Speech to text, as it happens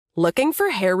Looking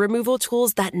for hair removal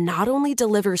tools that not only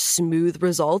deliver smooth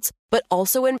results, but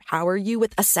also empower you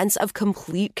with a sense of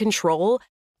complete control?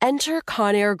 Enter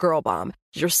Conair Girl Bomb,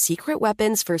 your secret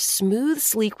weapons for smooth,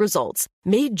 sleek results,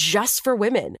 made just for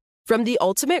women. From the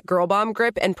ultimate Girl Bomb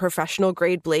grip and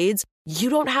professional-grade blades, you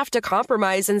don't have to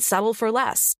compromise and settle for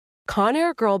less.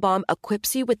 Conair Girl Bomb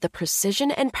equips you with the precision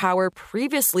and power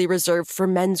previously reserved for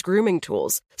men's grooming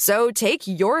tools. So take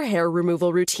your hair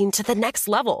removal routine to the next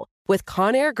level with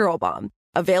Conair Girl Bomb.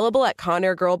 Available at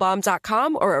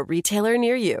ConairGirlBomb.com or a retailer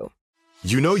near you.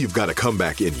 You know you've got a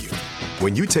comeback in you.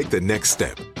 When you take the next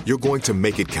step, you're going to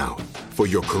make it count. For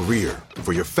your career,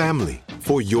 for your family,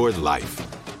 for your life.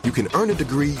 You can earn a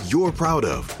degree you're proud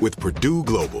of with Purdue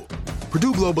Global.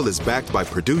 Purdue Global is backed by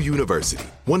Purdue University,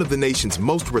 one of the nation's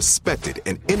most respected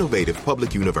and innovative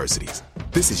public universities.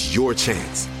 This is your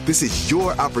chance. This is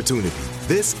your opportunity.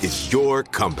 This is your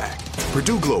comeback.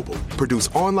 Purdue Global, Purdue's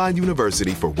online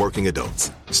university for working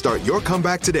adults. Start your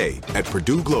comeback today at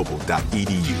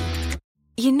purdueglobal.edu.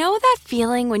 You know that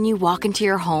feeling when you walk into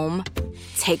your home,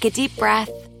 take a deep breath,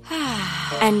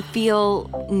 and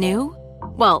feel new?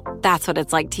 Well, that's what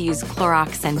it's like to use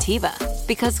Clorox Scentiva.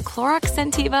 Because Clorox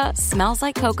Scentiva smells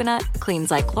like coconut,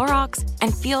 cleans like Clorox,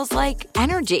 and feels like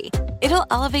energy. It'll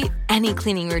elevate any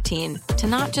cleaning routine to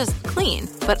not just clean,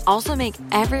 but also make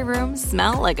every room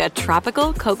smell like a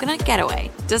tropical coconut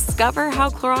getaway. Discover how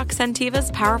Clorox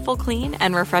Scentiva's powerful clean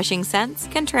and refreshing scents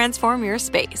can transform your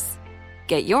space.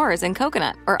 Get yours in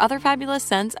coconut or other fabulous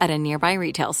scents at a nearby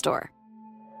retail store.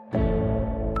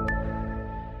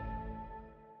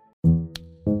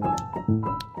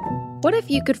 What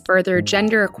if you could further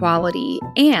gender equality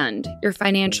and your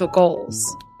financial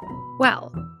goals?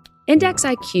 Well, Index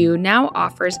IQ now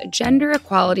offers a gender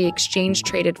equality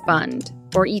exchange-traded fund,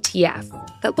 or ETF,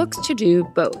 that looks to do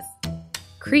both.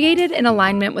 Created in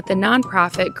alignment with the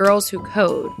nonprofit Girls Who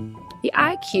Code, the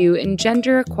IQ and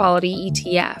Gender Equality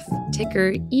ETF,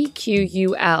 ticker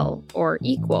EQUL, or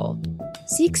Equal,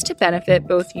 seeks to benefit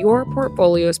both your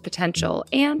portfolio's potential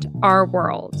and our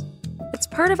world. It's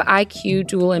part of IQ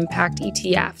Dual Impact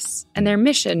ETFs and their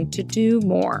mission to do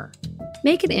more.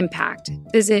 Make an impact.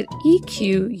 Visit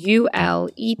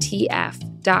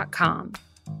EQULETF.com.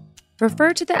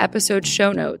 Refer to the episode's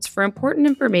show notes for important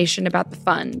information about the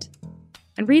fund,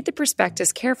 and read the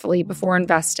prospectus carefully before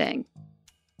investing.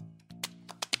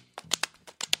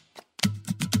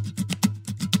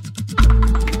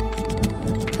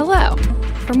 Hello.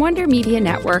 From Wonder Media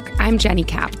Network, I'm Jenny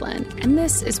Kaplan, and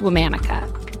this is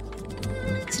Womanica.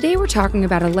 Today we're talking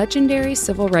about a legendary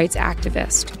civil rights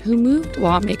activist who moved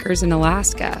lawmakers in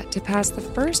Alaska to pass the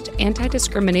first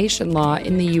anti-discrimination law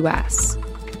in the U.S.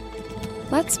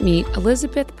 Let's meet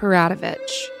Elizabeth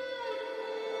Peratrovich.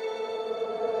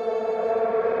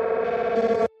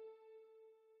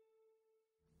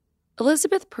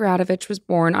 Elizabeth Peratrovich was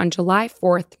born on July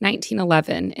 4,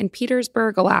 1911, in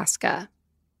Petersburg, Alaska.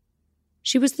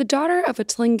 She was the daughter of a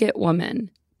Tlingit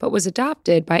woman, but was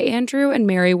adopted by Andrew and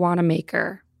Mary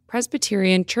Wanamaker,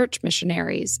 Presbyterian church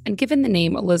missionaries, and given the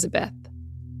name Elizabeth.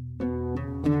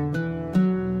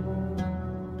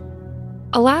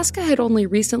 Alaska had only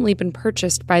recently been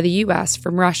purchased by the U.S.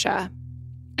 from Russia,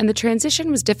 and the transition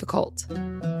was difficult.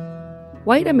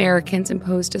 White Americans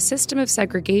imposed a system of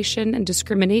segregation and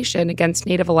discrimination against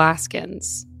Native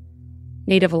Alaskans.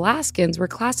 Native Alaskans were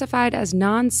classified as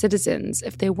non-citizens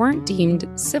if they weren't deemed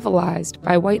civilized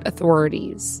by white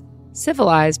authorities.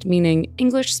 Civilized meaning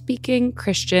English-speaking,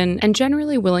 Christian, and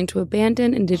generally willing to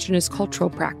abandon indigenous cultural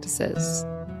practices.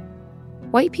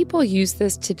 White people used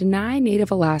this to deny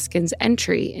Native Alaskans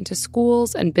entry into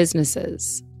schools and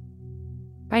businesses.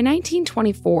 By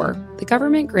 1924, the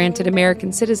government granted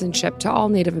American citizenship to all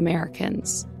Native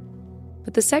Americans,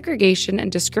 but the segregation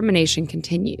and discrimination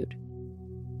continued.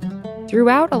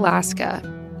 Throughout Alaska,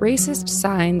 racist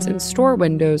signs in store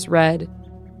windows read,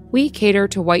 "We cater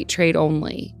to white trade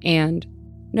only," and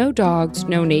 "No dogs,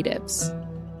 no natives."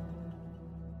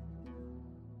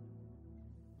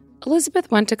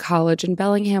 Elizabeth went to college in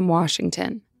Bellingham,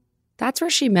 Washington. That's where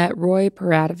she met Roy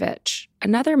Peratrovich,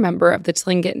 another member of the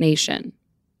Tlingit Nation.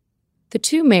 The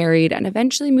two married and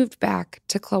eventually moved back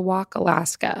to Klawock,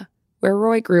 Alaska, where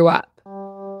Roy grew up.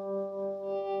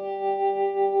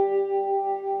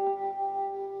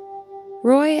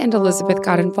 Roy and Elizabeth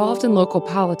got involved in local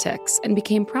politics and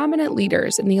became prominent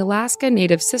leaders in the Alaska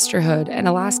Native Sisterhood and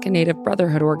Alaska Native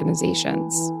Brotherhood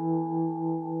organizations.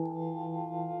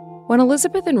 When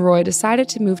Elizabeth and Roy decided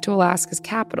to move to Alaska's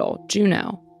capital,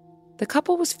 Juneau, the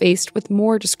couple was faced with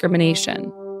more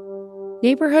discrimination.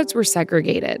 Neighborhoods were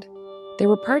segregated. There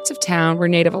were parts of town where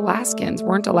Native Alaskans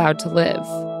weren't allowed to live.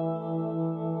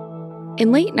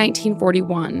 In late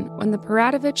 1941, when the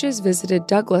Paratoviches visited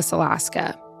Douglas,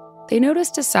 Alaska, they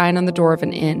noticed a sign on the door of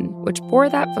an inn which bore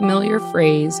that familiar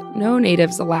phrase, "No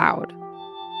natives allowed."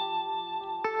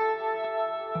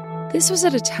 This was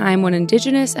at a time when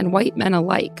Indigenous and white men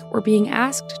alike were being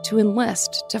asked to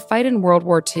enlist to fight in World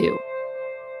War II.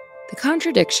 The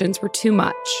contradictions were too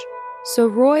much, so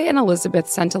Roy and Elizabeth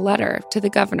sent a letter to the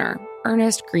governor,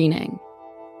 Ernest Greening.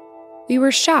 "We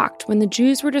were shocked when the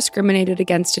Jews were discriminated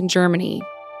against in Germany,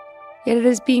 yet it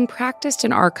is being practiced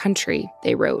in our country,"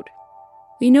 they wrote.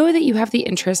 "We know that you have the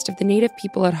interest of the native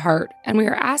people at heart, and we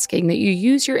are asking that you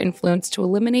use your influence to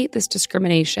eliminate this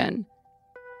discrimination,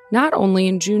 not only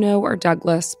in Juneau or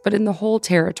Douglas, but in the whole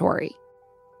territory."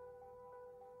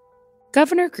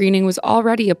 Governor Greening was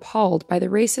already appalled by the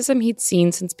racism he'd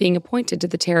seen since being appointed to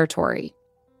the territory,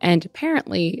 and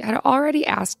apparently had already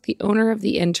asked the owner of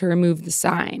the inn to remove the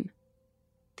sign.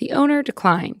 The owner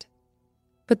declined,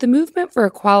 but the movement for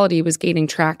equality was gaining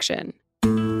traction.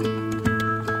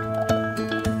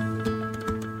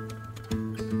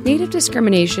 Native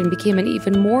discrimination became an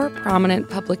even more prominent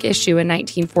public issue in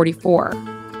 1944,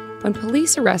 when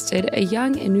police arrested a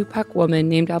young Inupiaq woman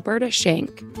named Alberta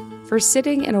Shank for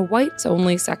sitting in a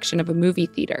whites-only section of a movie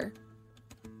theater.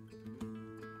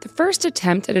 The first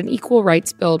attempt at an equal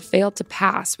rights bill failed to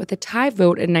pass with a tie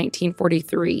vote in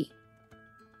 1943.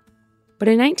 But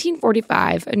in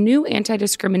 1945, a new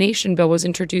anti-discrimination bill was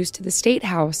introduced to the State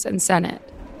House and Senate.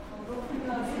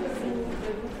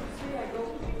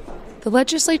 The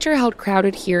legislature held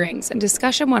crowded hearings, and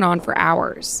discussion went on for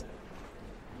hours.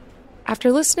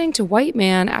 After listening to white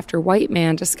man after white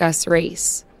man discuss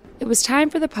race, it was time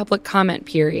for the public comment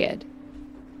period.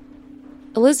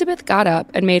 Elizabeth got up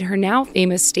and made her now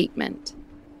famous statement.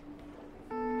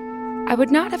 "I would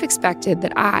not have expected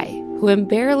that I, who am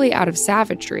barely out of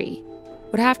savagery,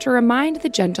 would have to remind the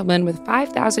gentlemen with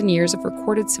 5,000 years of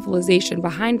recorded civilization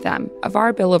behind them of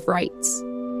our Bill of Rights."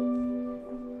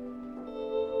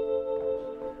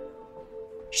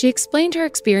 She explained her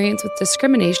experience with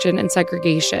discrimination and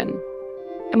segregation,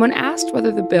 and when asked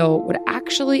whether the bill would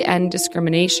actually end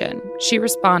discrimination, she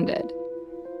responded,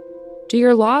 "Do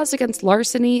your laws against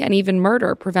larceny and even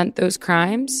murder prevent those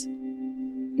crimes?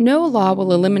 No law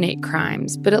will eliminate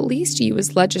crimes, but at least you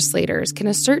as legislators can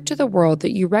assert to the world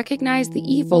that you recognize the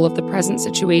evil of the present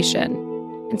situation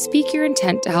and speak your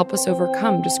intent to help us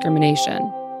overcome discrimination."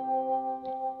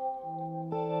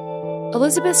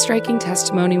 Elizabeth's striking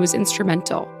testimony was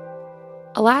instrumental.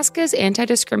 Alaska's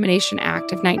Anti-Discrimination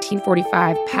Act of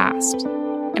 1945 passed,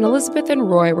 and Elizabeth and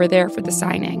Roy were there for the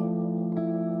signing.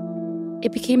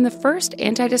 It became the first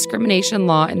anti-discrimination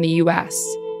law in the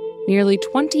U.S., nearly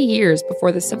 20 years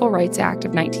before the Civil Rights Act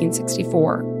of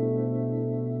 1964.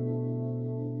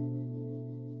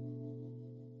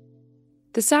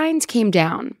 The signs came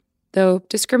down, though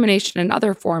discrimination in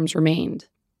other forms remained.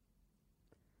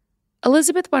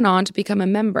 Elizabeth went on to become a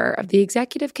member of the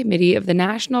Executive Committee of the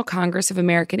National Congress of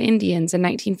American Indians in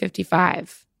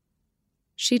 1955.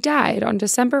 She died on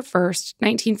December 1st,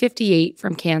 1958,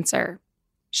 from cancer.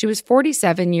 She was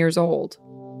 47 years old.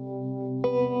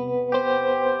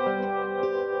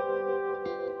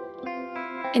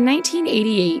 In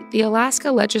 1988, the Alaska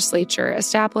legislature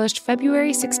established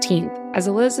February 16th as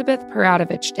Elizabeth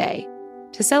Paratovich Day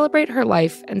to celebrate her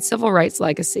life and civil rights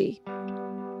legacy.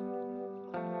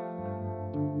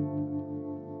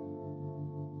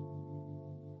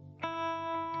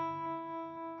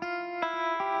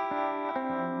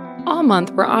 All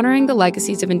month, we're honoring the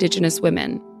legacies of Indigenous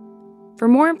women. For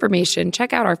more information,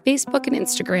 check out our Facebook and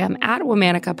Instagram at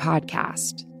Womanica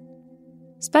Podcast.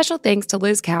 Special thanks to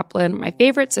Liz Kaplan, my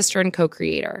favorite sister and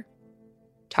co-creator.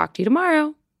 Talk to you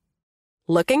tomorrow.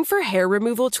 Looking for hair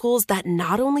removal tools that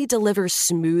not only deliver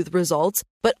smooth results,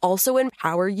 but also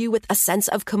empower you with a sense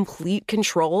of complete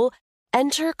control?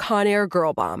 Enter Conair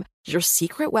Girl Bomb, your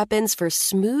secret weapons for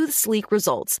smooth, sleek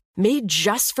results, made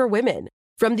just for women.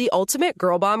 From the ultimate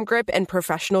Girl Bomb grip and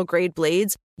professional-grade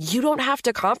blades, you don't have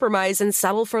to compromise and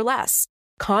settle for less.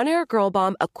 Conair Girl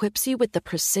Bomb equips you with the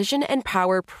precision and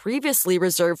power previously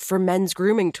reserved for men's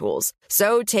grooming tools.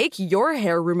 So take your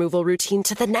hair removal routine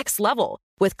to the next level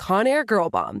with Conair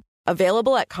Girl Bomb.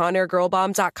 Available at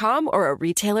ConairGirlBomb.com or a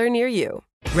retailer near you.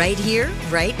 Right here,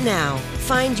 right now.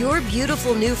 Find your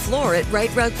beautiful new floor at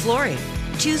Right Rug Flooring.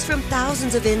 Choose from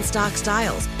thousands of in-stock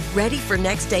styles, ready for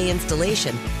next day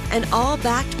installation, and all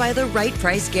backed by the right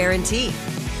price guarantee.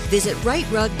 Visit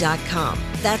rightrug.com.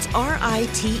 That's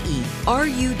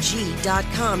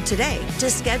RITERUG.com today to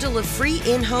schedule a free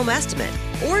in-home estimate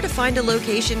or to find a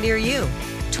location near you.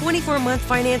 24-month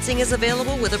financing is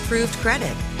available with approved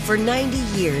credit. For 90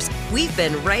 years, we've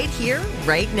been right here,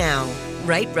 right now.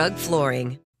 Right Rug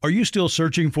Flooring. Are you still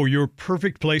searching for your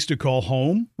perfect place to call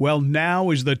home? Well, now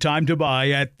is the time to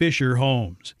buy at Fisher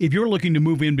Homes. If you're looking to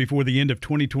move in before the end of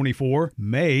 2024,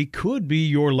 May could be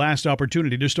your last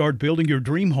opportunity to start building your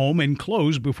dream home and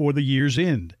close before the year's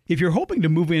end. If you're hoping to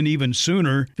move in even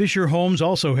sooner, Fisher Homes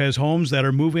also has homes that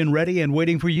are move-in ready and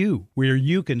waiting for you, where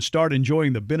you can start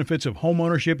enjoying the benefits of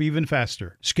homeownership even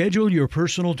faster. Schedule your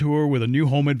personal tour with a new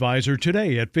home advisor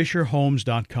today at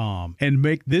FisherHomes.com and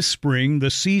make this spring the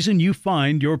season you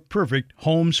find your perfect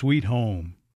home sweet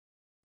home.